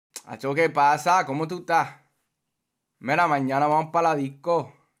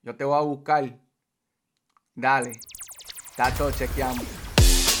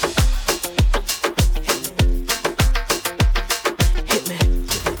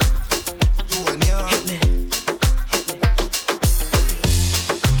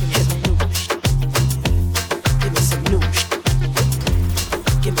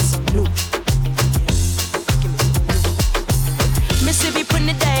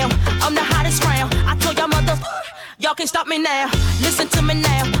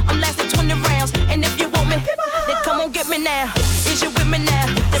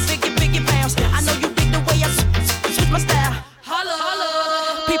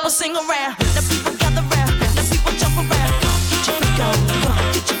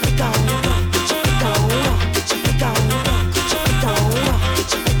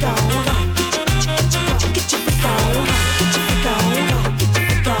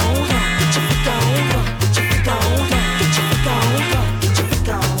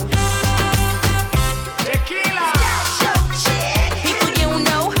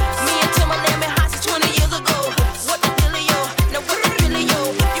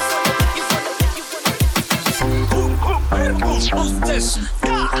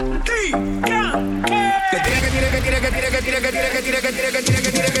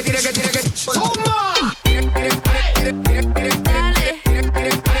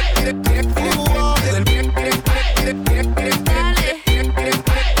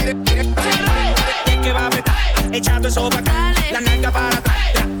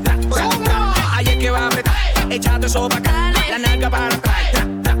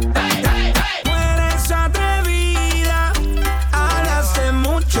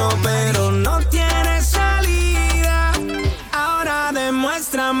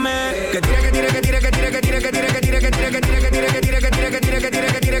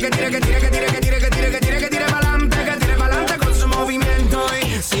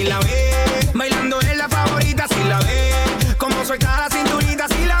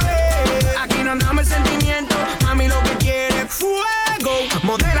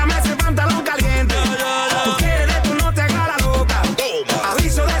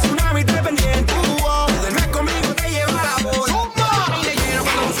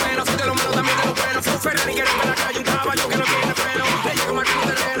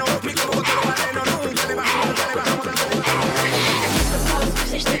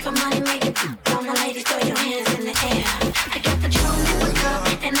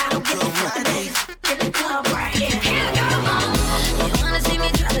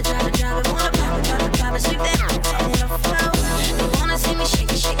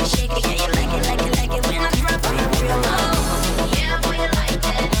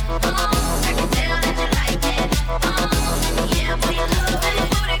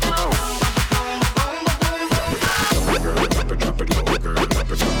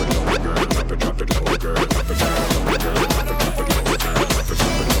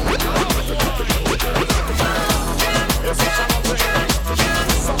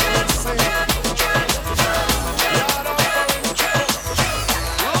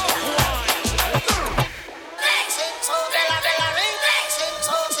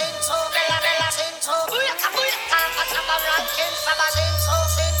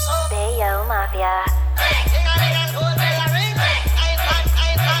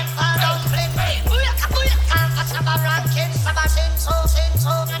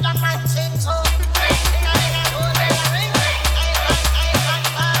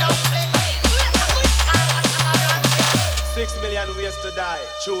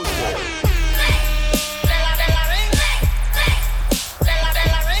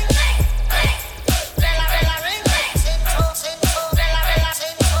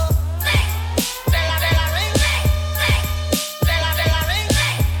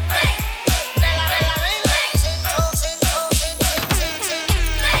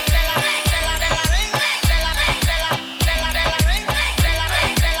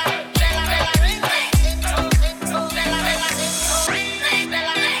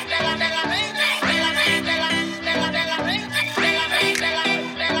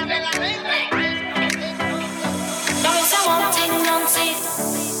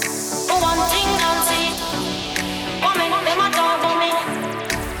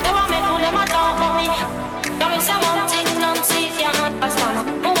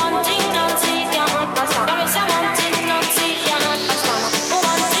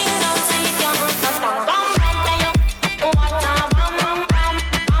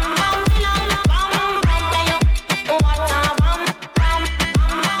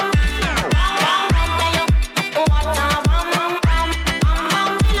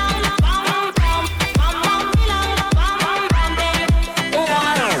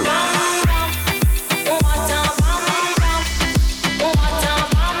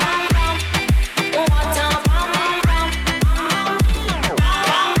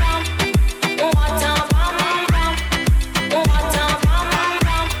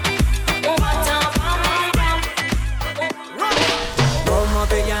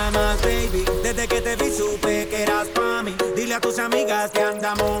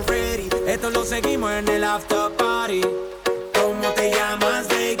andamos ready. Esto lo seguimos en el after party. ¿Cómo te llamas,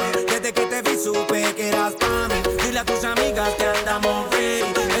 baby? Desde que te vi supe que eras pa' mí. Dile a tus amigas que andamos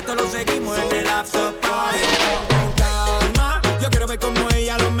ready. Esto lo seguimos en el after party. Con calma, yo quiero ver cómo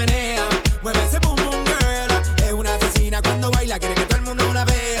ella lo menea. Mueve ese boom boom girl. Es una asesina cuando baila, quiere que todo el mundo la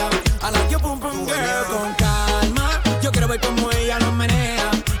vea. I like your boom boom girl. Con calma, yo quiero ver cómo ella lo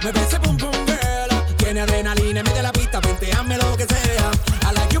menea. Mueve ese boom boom girl. Tiene adrenalina, mete la pista, venteame lo que sea.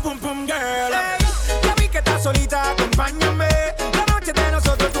 I like your boom boom girl. Hey, ya vi que estás solita, acompáñame. La noche de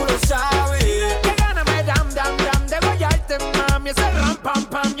nosotros tú lo sabes. Que gana me dam dam dam de guayarte, mami. Ese ram pam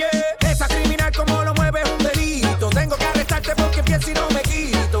pam, yeah. Esa criminal como lo mueve es un delito. Tengo que arrestarte porque empiezo y no me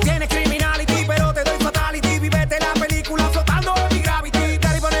quito. Tienes criminality, pero te doy fatality. Vivete la película flotando en mi gravity.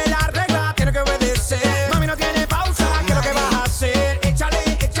 Dale y poner la regla, tienes que obedecer. Mami, no tiene pausa, ¿qué es lo que vas a hacer? Échale,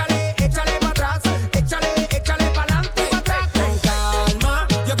 échale, échale pa' atrás. Échale, échale pa' adelante, pa' atrás. Con calma,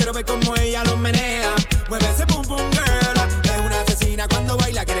 yo quiero ver cómo ella lo menea. Mueve ese boom boom girl. Es una asesina cuando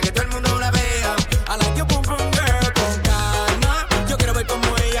baila, quiere que todo el mundo la vea. I like your boom boom girl. Con calma, yo quiero ver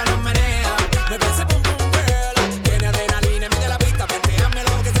cómo ella lo menea. Mueve ese boom boom girl. Tiene adrenalina, mete la pista, venteame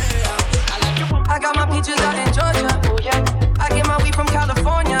lo que sea. I like your boom. I got my peaches out in Georgia. Oh yeah. I get my weed from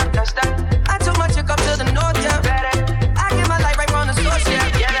California. That's that. I took my chick up to the north, yeah. I get my light right from the source, yeah.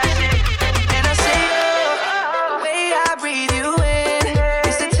 Yeah, that's it. And I say, oh, the way I breathe you in,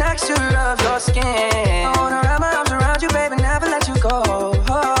 it's the texture of your skin. I wanna wrap my arms around you, baby, never let you go.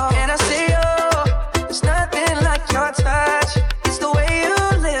 And I say, oh, there's nothing like your touch. It's the way you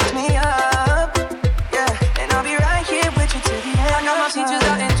lift me up, yeah. And I'll be right here with you till the end. I got my peaches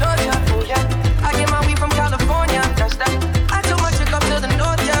out in Georgia. Oh yeah. I get my weed from California. That's that. I took my chick up to the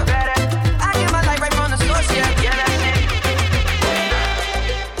north, yeah. I get my light right from the source, yeah. Yeah, that's it.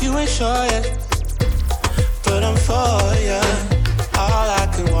 You ain't sure yet, but I'm for ya. All I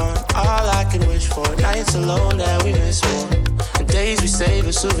could want, all I could wish for. Nights alone that we miss more, and days we save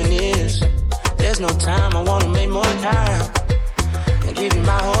as souvenirs. There's no time, I wanna make more time and give you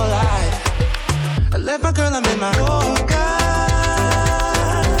my whole life. I left my girl, I'm in my Yorker.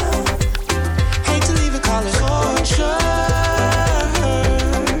 Hate to leave it, call it torture.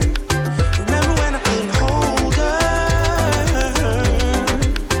 Remember when I couldn't hold her?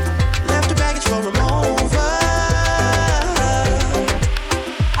 Left the baggage for a over.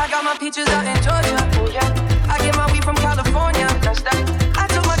 I got my peaches out in Georgia. Oh yeah. I get my weed from California. That's that. I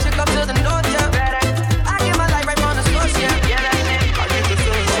took my chick up to the north, yeah. I get my light right from the source, yeah. Yeah, that's it. I get the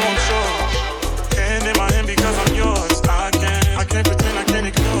feeling so I'm sure. Hand in my hand because I'm yours. I can't pretend I can't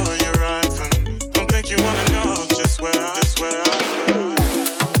ignore you right from me. Don't think you wanna know just where I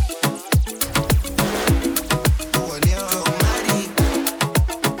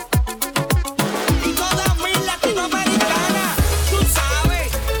Y toda mi latinoamericana, tú sabes,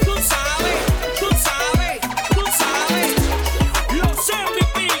 tú sabes, tú sabes, tú sabes. Los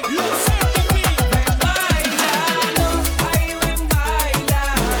MVP, los MVP. Ven bailando, ay ven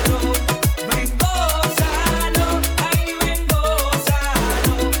bailando. Ven gózalo, ay ven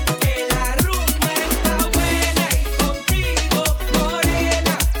gózalo. Que la rumba está buena y contigo,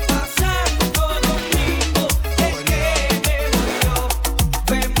 morena, pasando domingo. Es que me voy yo.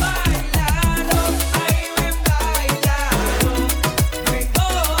 Ven bailando, ay ven bailando. Ven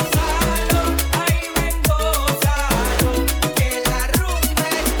gózalo, ay ven gózalo. Que la rumba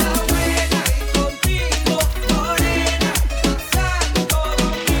está buena y contigo, morena, pasando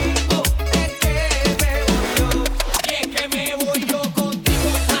domingo. Es que me voy yo contigo.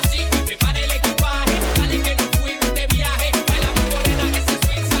 Así que prepara el equipaje, dale que nos fuimos de viaje. Baila mi morena, ese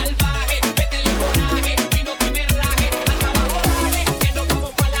swing salvaje. Métele coraje y no te me raje. Hasta abajo dale, que nos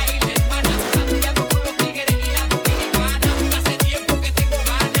vamos pa' la isla hermana. Santiago con los tigres y la dominicana. Hace tiempo que tengo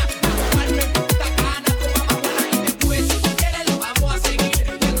ganas de tomarme en Punta Cana con mamá Juana y después, si quieres lo vamos a seguir.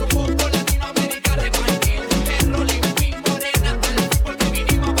 El rumbo por Latinoamérica repartir. El rolling pin morena, porque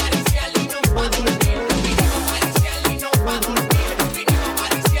vinimos a pariciar y no pa' dormir. Vinimos a pariciar y no pa' dormir. Vinimos a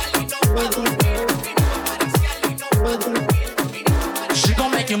pariciar y no pa' dormir. Vinimos a pariciar y no pa' dormir. She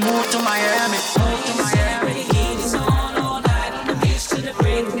gon' make you move to Miami. Move to Miami.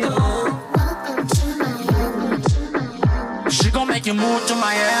 She gon' make you move to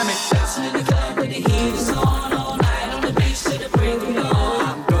Miami.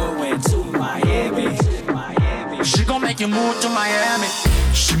 She gon' make you move to Miami.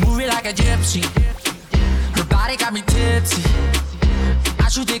 She move it like a gypsy. Her body got me tipsy. I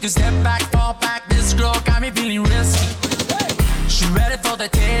should take a step back, fall back. This girl got me feeling risky. She ready for the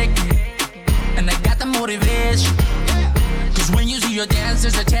taking, and I got the motivation. Cause when you see your dance,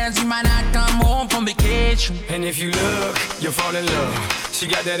 there's a chance you might not come home from vacation. And if you look, you'll fall in love. She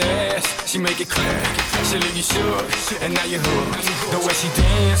got that ass, she make it clear. She leave you shook, and now you hooked. The way she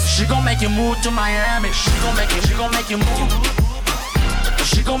dance, She gon' make you move to Miami. She gon' make you move.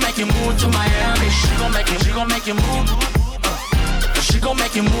 She gon' make you move to Miami. She gon' make you move. She gon'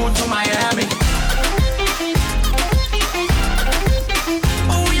 make you move to Miami.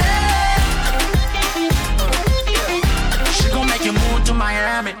 Oh yeah. She gon' make you move to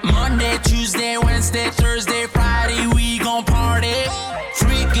Miami. Monday, Tuesday, Wednesday, Thursday, Friday, we gon' party.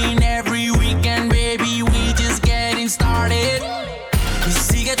 Freaking every weekend, baby, we just getting started. Y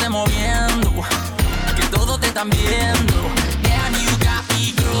síguete moviendo, que todos te están viendo. Damn, you got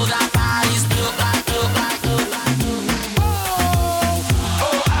me, girl, that body's look like.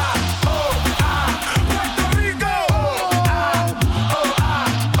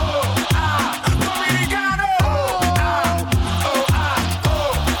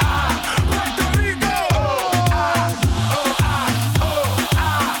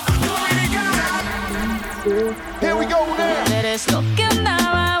 Eres lo que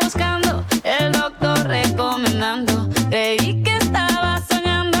andaba buscando, el doctor recomendando. Creí que estaba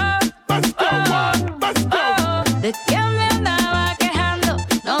soñando. De que me andaba quejando,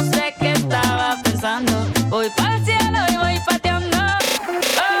 no sé qué estaba pensando. Voy pa'l cielo y voy pateando.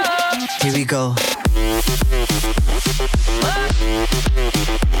 Here we go.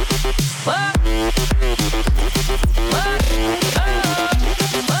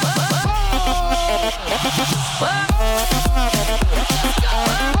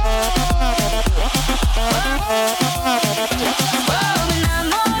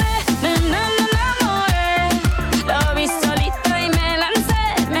 Me enamoré, lo vi solito y me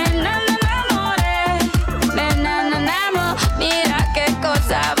lancé. Me enamoré, mira qué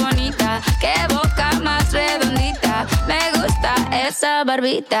cosa bonita, qué boca más redondita, me gusta esa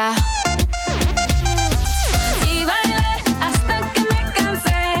barbita. Y bailé hasta que me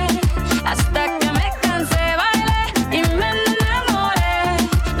cansé, bailé y me enamoré.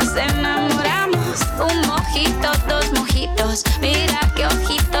 Nos enamoramos, un mojito, dos mojitos, mira qué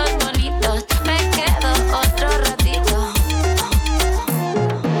ojitos bonitos, me quedo otro ratito.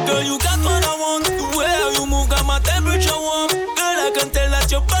 Girl, you got what I want. The way how you move got my temperature warm. Girl, I can tell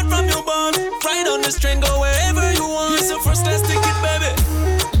that you're bad from your bond. Right on the string, go wherever you want. It's a first class ticket, baby.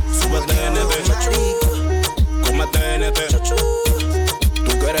 Súbete NT, cómete NT.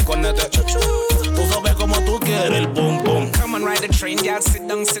 Tú quieres con NT. Tú sabes cómo tú quieres el boom boom. come on, ride the train, girl, sit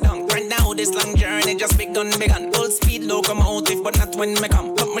down, sit down. Right now, this long journey just begun. Full speed locomotive, but not when me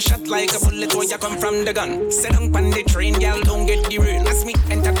come. Put my shot like a bullet where you come from the gun. Sit down on the train, girl, don't get derailed. As me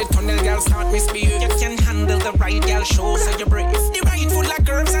enter the tunnel, girl, start me speed. You can handle the ride, girl, show so you brave. The ride full of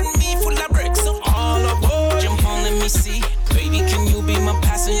curves and me full of bricks. So all aboard, jump on, let me see. Baby, can you be my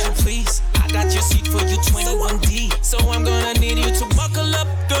passenger, please? I got your seat for you, 21D. So I'm gonna need you to buckle up.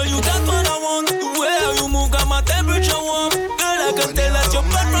 Girl, you got what I want. The way how you move got my temperature warm. Girl, I can tell that you're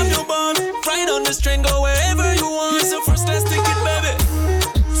bad from your bond. Right on the string, go wherever you want. It's a first class ticket, baby.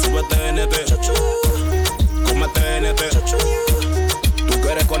 Súbete NT, cómete NT. Tú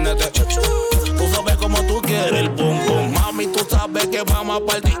quieres con NT. Tú sabes cómo tú quieres el boom boom. Mami, tú sabes que vamos a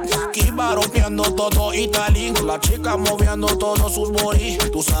partir. Aquí va rompiendo todo Italy. La chica moviendo todos sus body.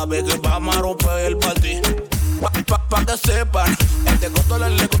 Tú sabes que vamos a romper el party. Pa' que sepan, este costo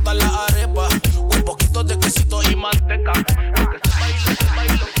le gusta la arepa. Un poquito de quesito y manteca.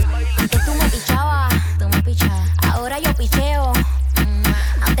 Antes tú me pichabas, ahora yo picheo.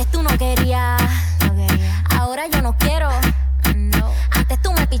 Antes tú no querías, ahora yo no quiero. Antes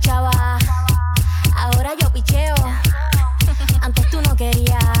tú me pichabas, ahora yo picheo. Antes tú no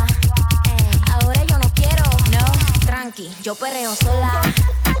querías, ahora yo no quiero. No, tranqui, yo perreo sola.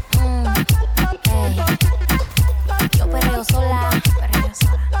 Yo perreo sola.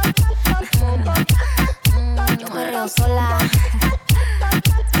 Yo perreo sola.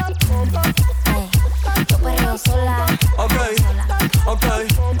 Yo perreo sola. Ok,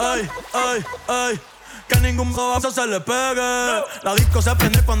 ay. Que ningún bobazo se le pegue. La disco se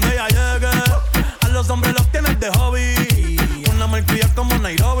prende cuando ella llegue. A los hombres los tienes de hobby. Una malcria como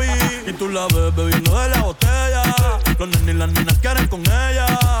Nairobi. Y tú la ves bebiendo de la botella. Los nenes y las nenas quieren con ella.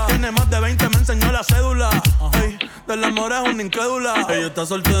 Tiene más de 20, me enseñó la cédula. Ey, del amor es una incrédula. Ella está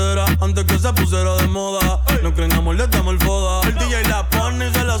soltera antes que se pusiera de moda. No creen amor, le damos el foda. El DJ la pone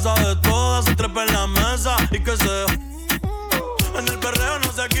y se la sabe toda. Se trepa en la mesa y que se... En el perreo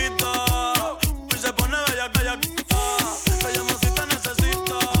no se quita. Y se pone bella. Bella mocita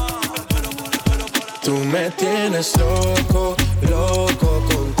necesita. Tú me tienes loco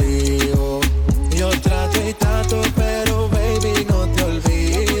contigo. Yo trato y trato, pero baby no te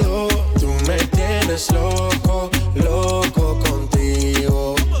olvido. Tú me tienes loco contigo.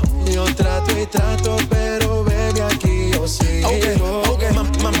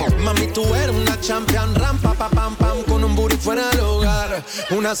 fuera de lugar.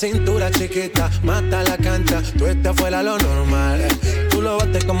 Una cintura chiquita, mata la cancha. Tú estás fuera de lo normal. Tú lo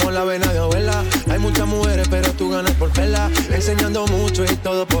bates como la vena de abuela. Hay muchas mujeres, pero tú ganas por vela. Enseñando mucho y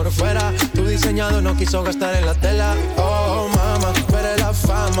todo por fuera. Tu diseñador no quiso gastar en la tela. Oh, mama, tú eres la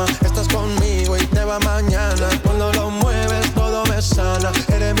fama. Estás conmigo y te va mañana. Cuando lo mueves, todo me sana.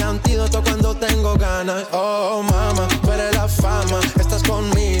 Eres mi antídoto cuando tengo ganas. Oh, mama, tú eres la fama. Estás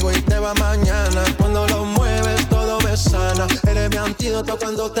conmigo y te va mañana. Cuando lo mueves, todo me sana. Eres mi antídoto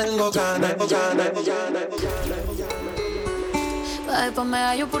cuando tengo ganas. Pa' después me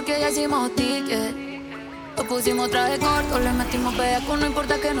hallo porque ya hicimos ticket. Lo pusimos traje corto, le metimos pedaco, no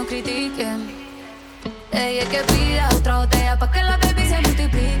importa que nos critiquen. Ella es que pida otra botella pa' que las baby se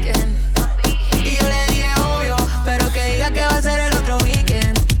multipliquen. Y yo le dije obvio, pero que diga que va a ser el otro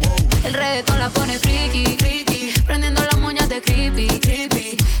weekend. El reggaetón la pone friki, friki, prendiendo las moñas de creepy,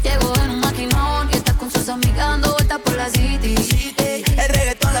 creepy. Llegó en un maquinón y está con sus amigas dando vueltas por la city. El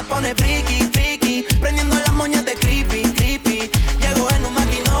reggaetón la pone friki, friki, prendiendo las moñas de creepy, creepy. Llegó en un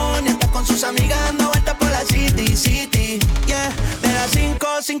maquinón y está con sus amigas dando vueltas por la city, city. Yeah, de las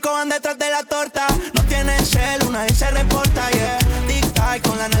 5 van detrás de la torta. No tienen cel, nadie se reporta, yeah. Tic-tac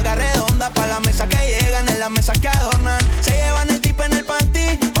con la nalga redonda pa' la mesa que llegan, en la mesa que adornan. Se llevan el tip en el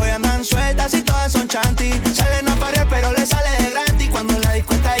panty, hoy andan sueltas y todas son chanty. Salen a parear pero le sale de gratis cuando la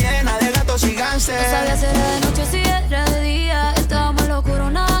disco está llena de gatos y ganses. No sabía si era de noche o si era de día. Estábamos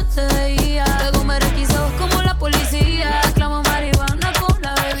locos, nada se veía. Luego me requisó como la policía. Exclamó marihuana con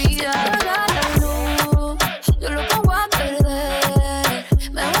la bebida. Apaga la luz, yo lo pongo a perder.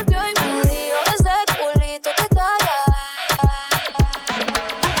 Me volvió y me dijo ese culito que está allá.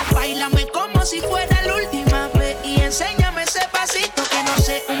 Báilame como si fuera la última vez y enséñame ese pasito que no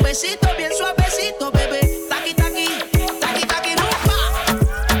sé, un besito bien suavecito, bebé. Taqui, taqui, taqui, taqui, rumba.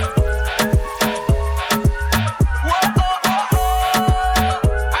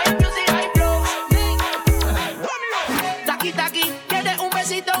 Taqui, taqui, ¿quieres un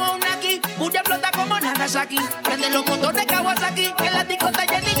besito o un aquí? Bulla flota como Nagasaki. Prende los motores Kawasaki. Que la disco está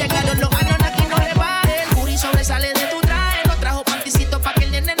llena y llegaron los Anunnaki. No le baje, el booty sobresale de tu traje. No trajo panticito pa' que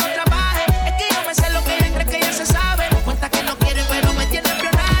el nene no trabaje. Es que yo me sé lo que ella cree que ya se sabe. Cuenta que no quiere pero me tiene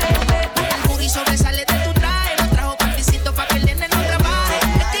espionaje. El booty sobresale de tu traje. No trajo panticito pa' que el nene no trabaje.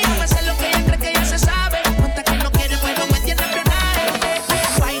 Es que yo me sé lo que ella cree que ya se sabe. Cuenta que no quiere pero me tiene espionaje.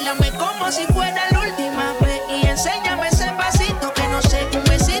 Báilame como si fuera la última vez y enséñame ese pasito que no sé, un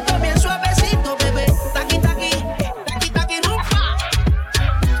besito bien suavecito, bebé. Taqui, taqui, taqui, taqui, rumba.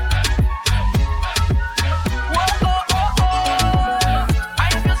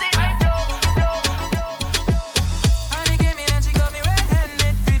 Honey came in and she got me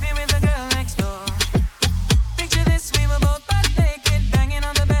red-handed, creeping with the girl next door. Picture this, we were both butt naked, banging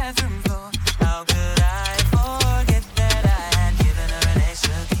on the bathroom floor. How could I forget that I had given her an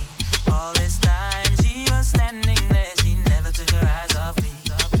extra key? All this time she was standing there, she never took her eyes off me.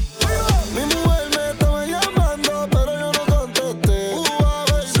 Mi mujer me estaba llamando, pero yo no contesté.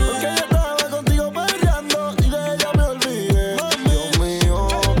 Porque ella estaba contigo perreando y de ella me olvidé. Dios mío,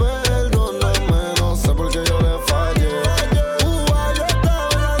 perdóname, no sé por qué yo le fallé. Yo estaba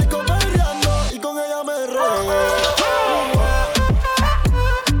en la disco perreando y con ella me regué.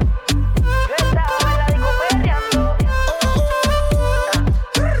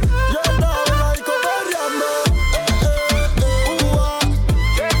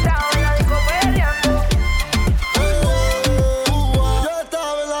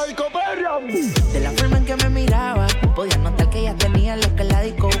 De la forma en que me miraba, podía notar que ella tenía lo que la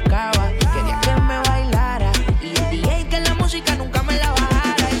disco buscaba. Quería que me bailara y el DJ que la música nunca me la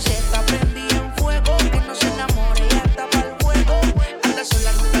bajara. Y se está prendida en fuego, que no se enamore, ella está para el juego. Anda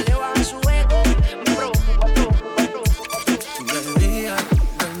sola, nunca le baja su ego. Me provoca. De día,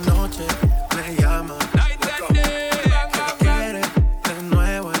 de noche, me llama. Quiere de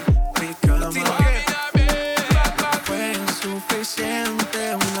nuevo en mi cama. Fue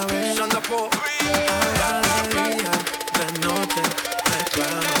insuficiente una vez. Ahora de día, de noche, me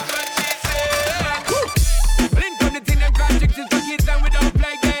clama. Blink on the thing, them projects is for kids and we don't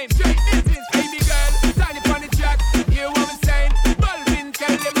play games. Straight business, baby girl, sign it on the track. Hear what we're saying? Balvin,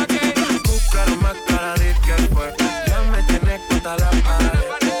 tell them again. Claro, más cara de que fue. Ya me tienes contra la pared.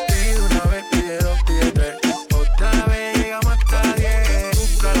 Pide una vez, pide dos, pide tres. Otra vez llegamos hasta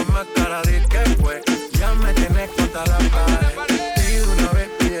 10. Claro, más cara de que fue. Ya me tienes contra la pared. Pide una vez,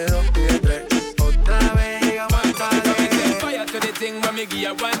 pide dos, pide tres. Otra vez llegamos hasta 10. Fire to the thing when me give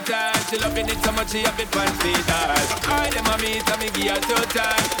her one time. She loving it so much she have it fancy hard. I them a meet and me give her 2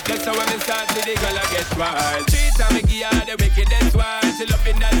 times. That's how when me start to the girl I get wild. 3 times me give her the wickedest one. She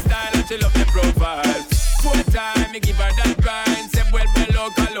loving that style and she love the profile. Full time, me give her that grind. Say vuelve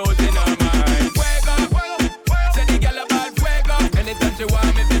loca, load in her mind. Fuego, say the girl about fuego. Anytime she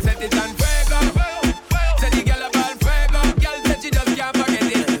want me, me set it on fuego. Say the girl about fuego. Girl said she just can't forget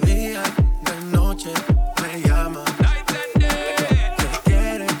it. De día, de noche, me llama. Night and day. Que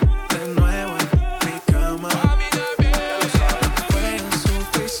quiere de nuevo en mi cama. Fue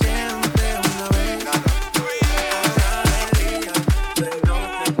suficiente una vez.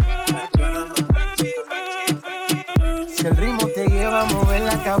 Si el ritmo te lleva a mover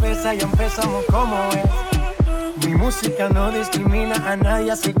la cabeza, ya empezamos como es. Mi música no discrimina a nadie,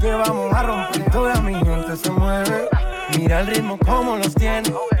 así que vamos a romper. Toda mi gente se mueve. Mira el ritmo como los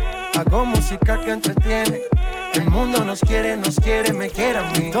tiene. Hago música que entretiene. El mundo nos quiere, me quiere a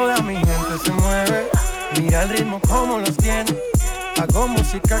mí. Toda mi gente se mueve. Mira el ritmo como los tiene. Hago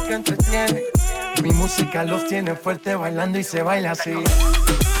música que entretiene. Mi música los tiene fuerte bailando y se baila así.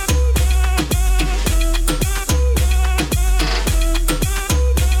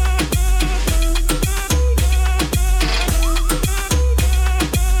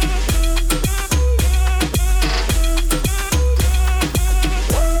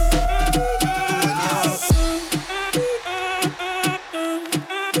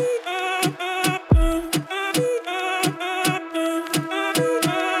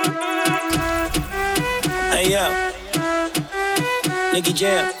 Nicky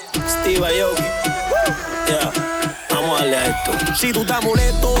Jam, Steve Aoki. Yeah, vamos a darle a esto. Si tú estás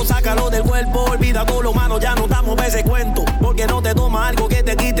molesto, sácalo del cuerpo. Olvida todo lo malo, ya no estamos para ese cuento. Porque no te toma algo que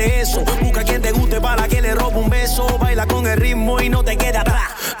te quite eso. Busca quien te guste para que le robe un beso. Baila con el ritmo y no te quede atrás.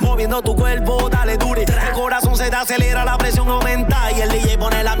 Moviendo tu cuerpo, dale dure. El corazón se te acelera, la presión aumenta. Y el DJ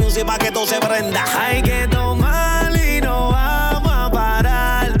pone la música para que todo se prenda. Hay que tomar y no vamos a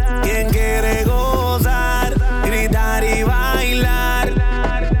parar. Quien quiere gozar, gritar y bailar.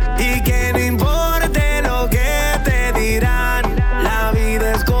 Y que no importe lo que te dirán. La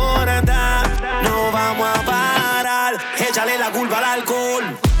vida es corta, no vamos a parar. Échale la culpa al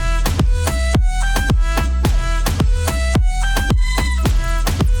alcohol.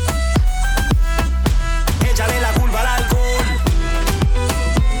 Échale la culpa al alcohol.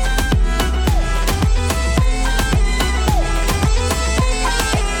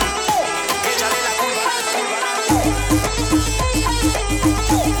 Échale la culpa al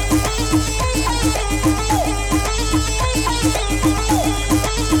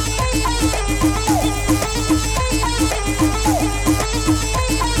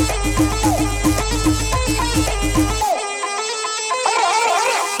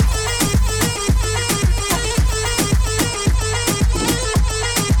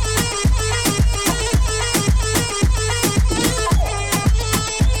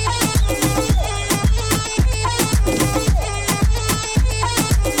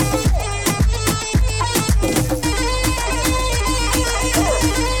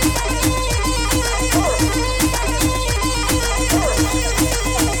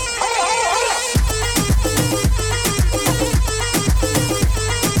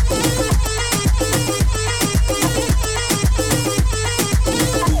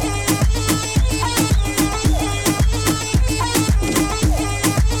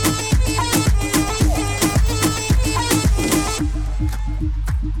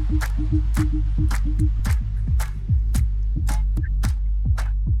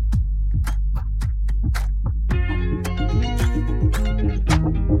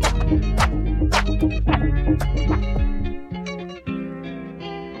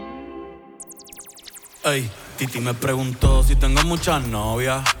Ey, Titi me preguntó si tengo muchas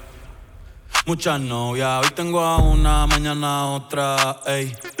novias. Muchas novias, hoy tengo a una, mañana a otra,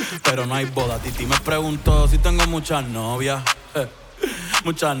 ey. Pero no hay boda. Titi me preguntó si tengo muchas novias.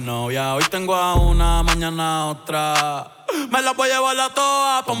 Muchas novias, hoy tengo a una, mañana a otra. Me las voy a llevar a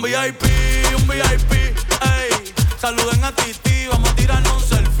todas pa' un VIP, ey. Saluden a Titi, vamos a tirarnos un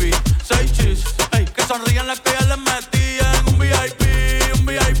selfie. 6 chis, ey. Que sonrían las que ya les metí en un VIP,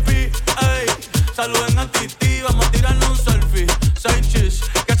 ey. Saluden a Titi, vamos a tirarnos un selfie. 6 chis,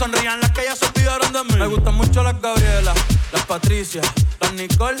 que sonrían las que ya se olvidaron de mí. Me gustan mucho las Gabriela, las Patricia, las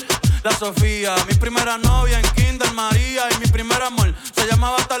Nicole, la Sofía. Mi primera novia en Kinder, María. Y mi primer amor se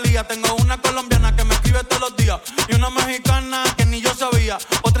llamaba Talía. Tengo una colombiana que me escribe todos los días. Y una mexicana que ni yo sabía.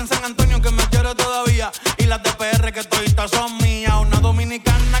 Otra en San Antonio que me quiere todavía. Y las de PR que toditas son mías. Una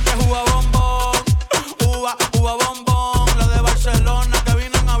dominicana que juega bombón. Uva bombón. La de Barcelona que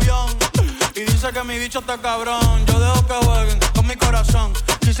vino en avión. Y dice que mi bicho está cabrón. Yo dejo que jueguen con mi corazón.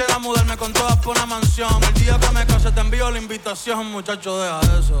 Quisiera mudarme con todas por una mansión. El día que me case te envío la invitación. Muchacho, deja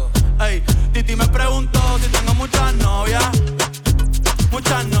eso. Ey, Titi me preguntó si tengo muchas novias.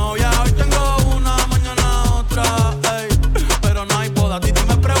 muchas novias. Hoy tengo una, mañana otra, ey. Pero no hay boda. Titi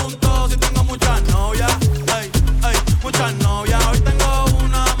me preguntó si tengo muchas novias, ey, ey, muchas novias. Hoy tengo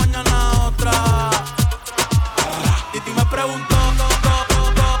una, mañana otra. Titi me preguntó.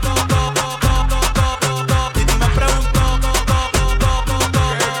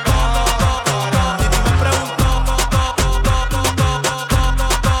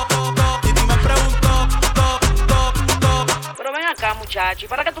 Muchacho, ¿y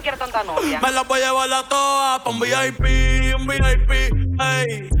para qué tú quieres tanta novia? Me las voy a llevar a todas pa' un VIP, ey.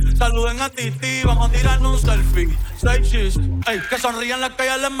 Saluden a Titi, vamos a tirarnos un selfie. Say cheese, ey. Que sonrían las que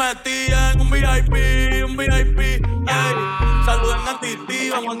ya les metían. Un VIP, ey. Saluden a Titi,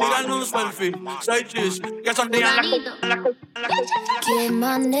 vamos a tirarnos un selfie. Say cheese, que sonrían las que... Qué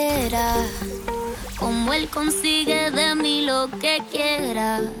manera, como él consigue de mí lo que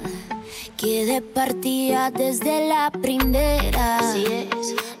quiera. Que de partida desde la primera. Así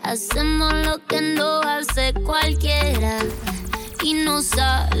es. Hacemos lo que no hace cualquiera y nos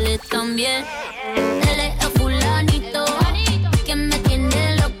sale tan bien. Él es el fulanito que me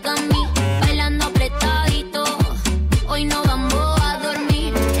tiene loca a mí, bailando apretadito. Hoy no vamos a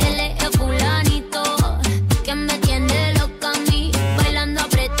dormir. Él es el fulanito que me tiene loca a mí, bailando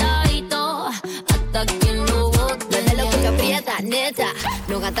apretadito hasta que lo bote. Mueve lo que aprieta, neta.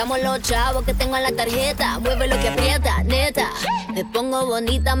 Nos gastamos los chavos que tengo en la tarjeta. Mueve lo que aprieta, neta. Me pongo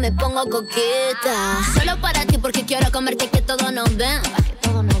bonita, me pongo coqueta. Solo para ti porque quiero comerte y que todos nos ven. Pa' que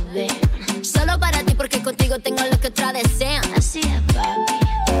todos nos ven. Solo para ti porque contigo tengo lo que otras desean. Así es, papi.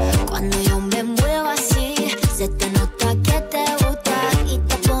 Cuando yo me muevo así, se te nota que te gusta y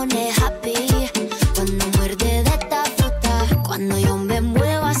te pone happy. Cuando muerde de esta fruta. Cuando yo me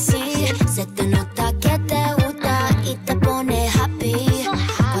muevo así, se te nota que te gusta y te pone happy.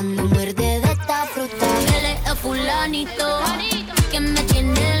 Cuando muerde de esta fruta. Él es el fulanito que me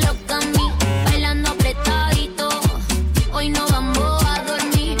tiene loca a mí, bailando apretadito. Hoy no vamos a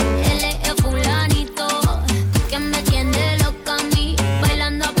dormir. Él es el fulanito que me tiene loca a mí,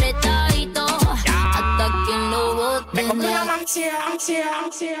 bailando apretadito hasta que lo bote. Me compré una ansia.